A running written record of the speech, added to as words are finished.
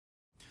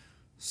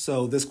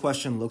So this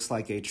question looks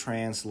like a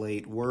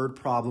translate word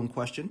problem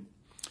question.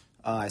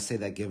 I say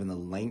that given the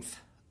length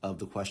of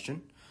the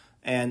question.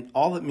 And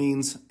all it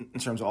means in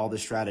terms of all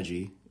this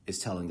strategy is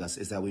telling us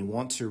is that we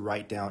want to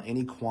write down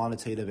any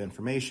quantitative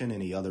information,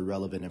 any other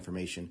relevant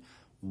information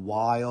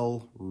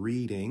while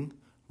reading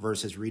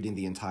versus reading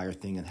the entire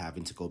thing and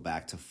having to go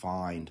back to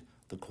find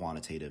the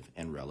quantitative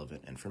and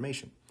relevant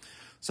information.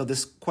 So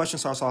this question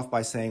starts off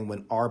by saying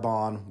when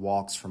Arban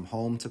walks from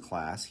home to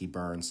class, he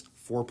burns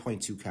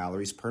 4.2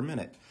 calories per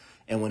minute.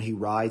 And when he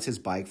rides his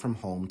bike from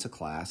home to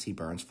class, he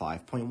burns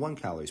 5.1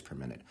 calories per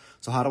minute.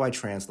 So how do I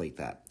translate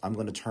that? I'm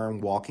going to turn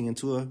walking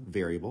into a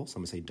variable. So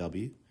I'm going to say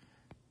W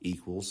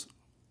equals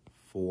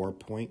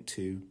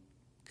 4.2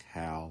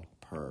 cal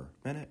per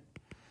minute.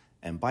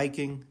 And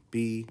biking,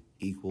 B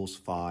equals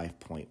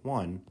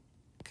 5.1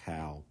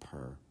 cal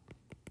per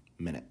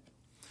minute.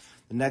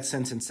 The next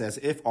sentence says,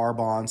 if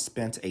Arban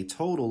spent a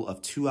total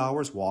of 2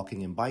 hours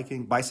walking and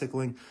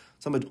bicycling,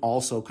 so I'm going to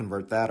also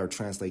convert that or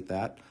translate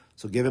that.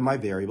 So given my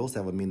variables,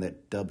 that would mean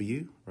that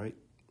W, right,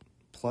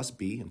 plus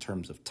B in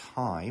terms of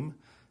time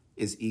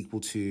is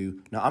equal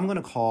to, now I'm going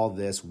to call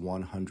this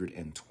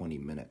 120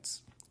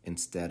 minutes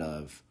instead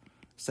of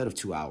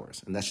 2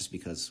 hours. And that's just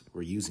because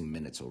we're using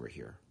minutes over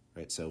here,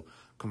 right? So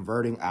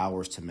converting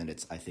hours to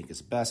minutes, I think,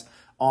 is best.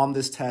 On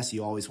this test,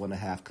 you always want to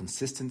have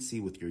consistency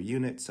with your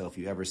unit. So if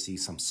you ever see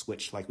some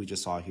switch like we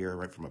just saw here,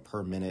 right, from a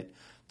per minute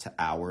to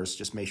hours,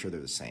 just make sure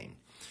they're the same.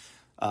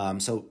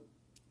 So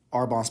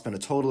Arban spent a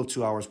total of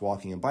 2 hours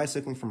walking and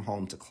bicycling from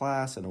home to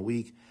class in a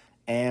week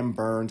and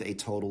burned a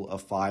total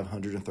of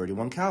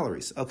 531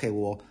 calories. Okay,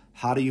 well,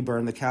 how do you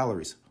burn the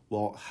calories?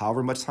 Well,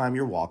 however much time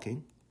you're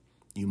walking,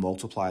 you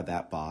multiply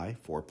that by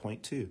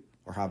 4.2,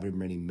 or however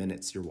many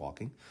minutes you're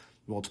walking.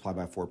 You multiply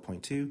by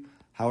 4.2.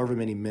 However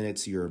many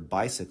minutes you're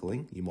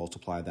bicycling, you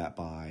multiply that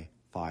by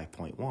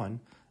 5.1,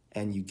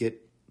 and you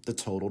get the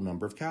total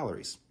number of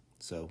calories,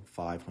 so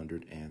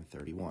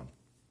 531.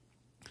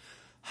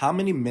 How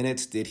many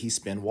minutes did he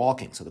spend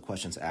walking? So the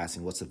question's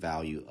asking, what's the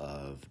value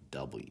of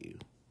W?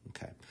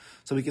 Okay,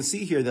 so we can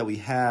see here that we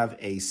have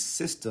a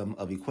system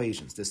of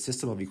equations. This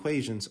system of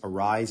equations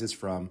arises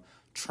from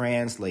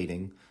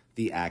translating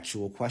the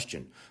actual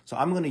question. So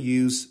I'm going to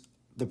use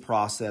the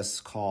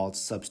process called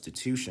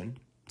substitution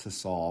to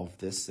solve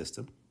this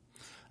system.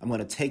 I'm going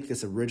to take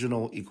this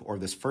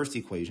this first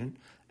equation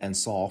and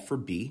solve for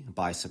B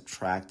by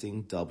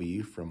subtracting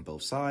W from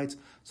both sides.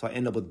 So I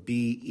end up with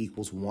B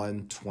equals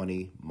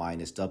 120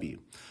 minus W.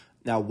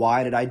 Now,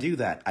 why did I do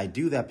that? I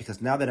do that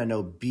because now that I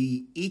know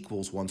B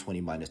equals 120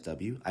 minus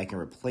W, I can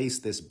replace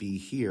this B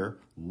here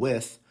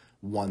with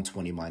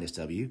 120 minus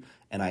W,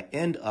 and I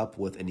end up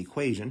with an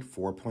equation,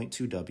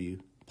 4.2W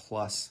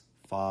plus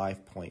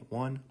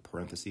 5.1,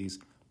 parentheses,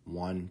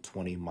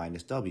 120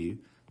 minus W,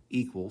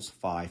 equals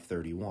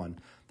 531.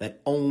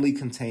 That only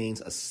contains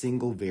a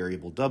single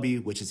variable W,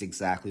 which is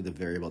exactly the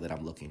variable that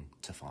I'm looking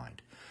to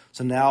find.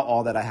 So now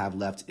all that I have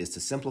left is to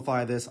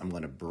simplify this. I'm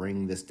going to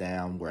bring this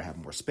down where I have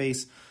more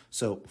space.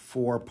 So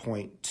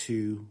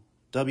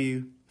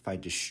 4.2W, if I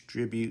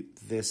distribute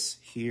this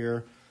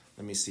here,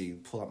 let me see,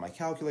 pull out my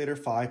calculator,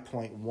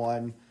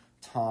 5.1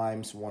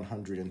 times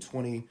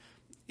 120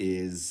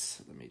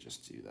 is, let me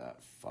just do that,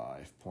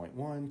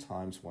 5.1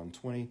 times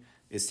 120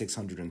 is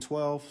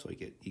 612, so I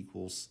get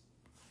equals,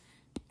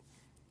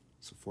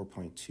 so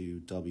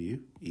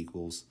 4.2W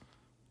equals,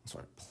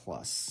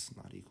 plus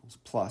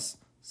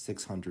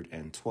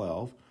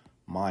 612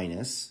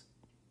 minus,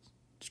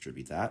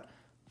 distribute that,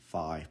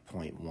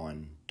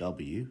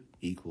 5.1W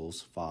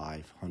equals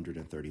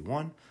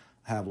 531.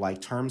 I have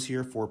like terms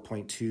here,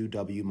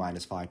 4.2W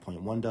minus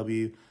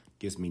 5.1W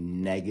gives me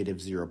negative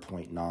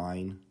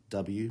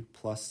 0.9W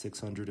plus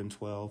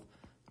 612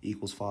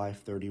 equals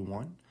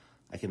 531.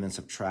 I can then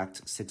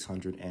subtract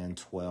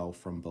 612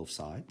 from both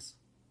sides,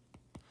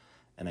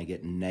 and I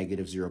get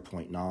negative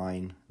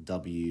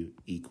 0.9W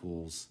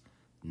equals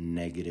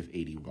negative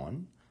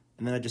 81.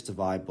 And then I just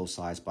divide both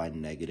sides by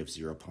negative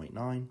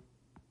 0.9,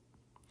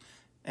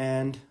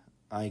 and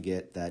I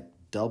get that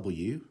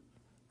W,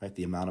 right,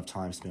 the amount of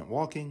time spent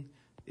walking,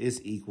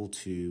 is equal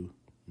to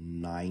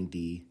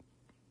 90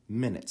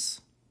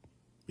 minutes.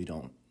 We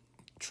don't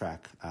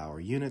track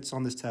our units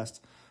on this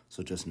test,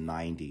 so just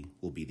 90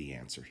 will be the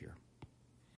answer here.